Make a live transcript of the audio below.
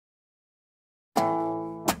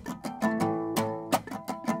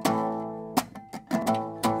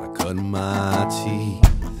cut my teeth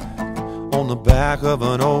on the back of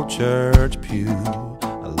an old church pew.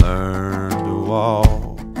 I learned to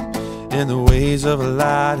walk in the ways of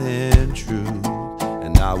light and truth,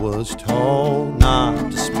 and I was told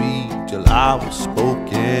not to speak till I was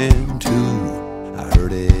spoken to. I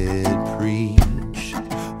heard it preach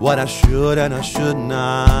what I should and I should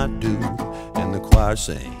not do, and the choir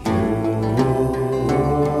sang,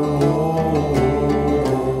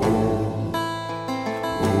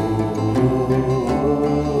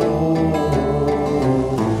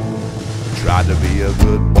 tried to be a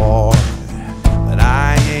good boy, but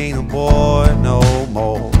I ain't a boy no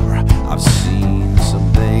more. I've seen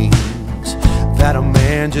some things that a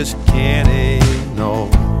man just can't ignore,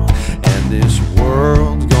 and this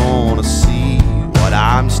world's gonna see what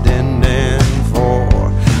I'm standing for.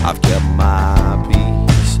 I've kept my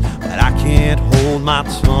peace, but I can't hold my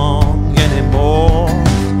tongue anymore.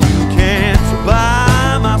 You can't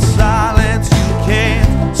buy my silence, you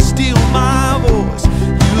can't steal my voice,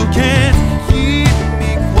 you can't keep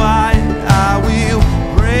me quiet. I will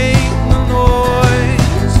break the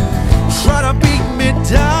noise. Try to beat me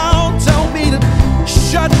down, tell me to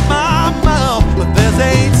shut my mouth, but there's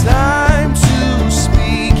a time to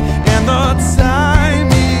speak, and the time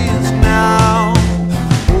is now.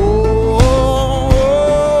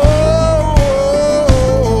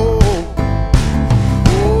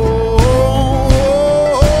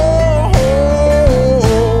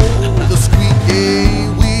 The squeaky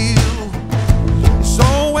wheel is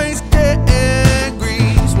always getting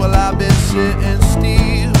grease. Well, I've been sitting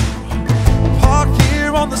still, parked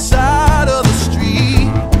here on the side of the street,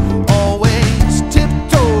 always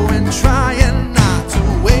tiptoeing, trying not to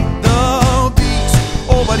wake the beast.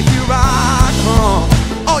 Oh, but here I come,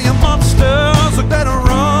 all you monsters are gonna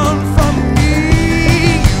run from me.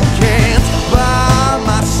 You can't buy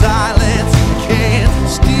my silence, you can't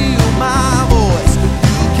steal my voice,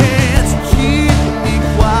 you can't keep me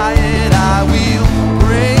quiet. I will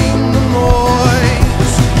bring the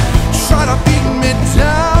noise. Try to beat me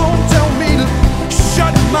down, tell me to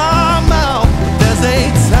shut my mouth, but there's a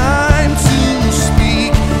time to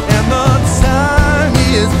speak, and the time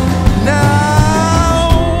is now.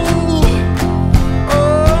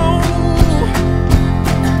 Oh,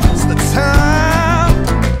 it's the time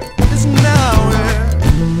is now,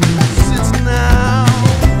 yes, it's now.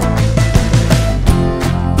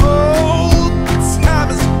 Oh, the time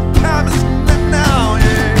is now,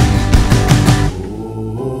 yeah.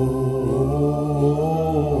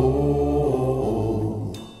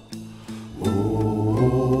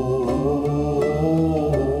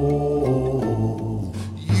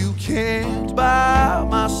 You can't buy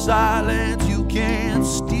my silence, you can't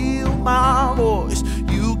steal my voice,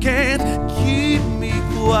 you can't keep me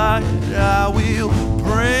quiet. I will